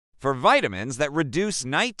for vitamins that reduce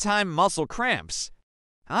nighttime muscle cramps.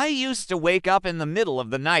 I used to wake up in the middle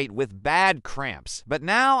of the night with bad cramps, but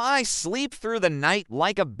now I sleep through the night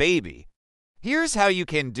like a baby. Here's how you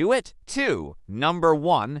can do it, too. Number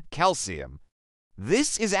 1, calcium.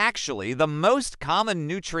 This is actually the most common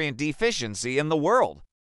nutrient deficiency in the world.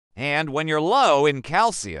 And when you're low in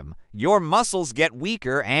calcium, your muscles get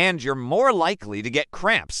weaker and you're more likely to get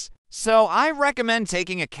cramps. So I recommend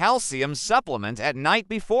taking a calcium supplement at night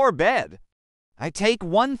before bed. I take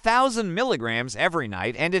 1,000 milligrams every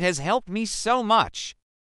night and it has helped me so much.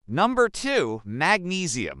 Number 2,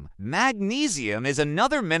 magnesium. Magnesium is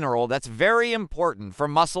another mineral that's very important for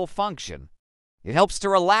muscle function. It helps to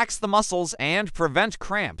relax the muscles and prevent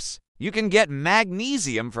cramps. You can get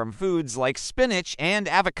magnesium from foods like spinach and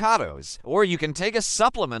avocados, or you can take a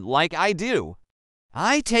supplement like I do.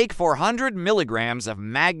 I take 400 milligrams of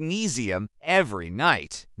magnesium every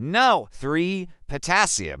night. 3,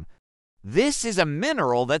 potassium. This is a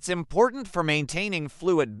mineral that's important for maintaining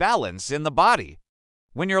fluid balance in the body.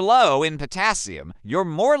 When you're low in potassium, you're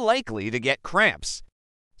more likely to get cramps.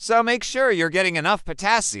 So make sure you're getting enough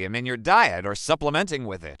potassium in your diet or supplementing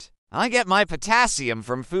with it. I get my potassium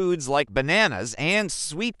from foods like bananas and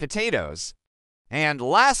sweet potatoes. And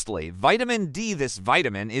lastly, vitamin D. This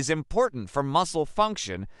vitamin is important for muscle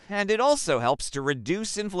function, and it also helps to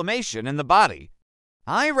reduce inflammation in the body.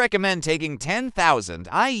 I recommend taking 10,000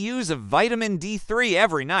 IUs of vitamin D3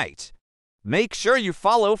 every night. Make sure you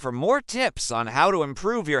follow for more tips on how to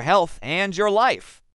improve your health and your life.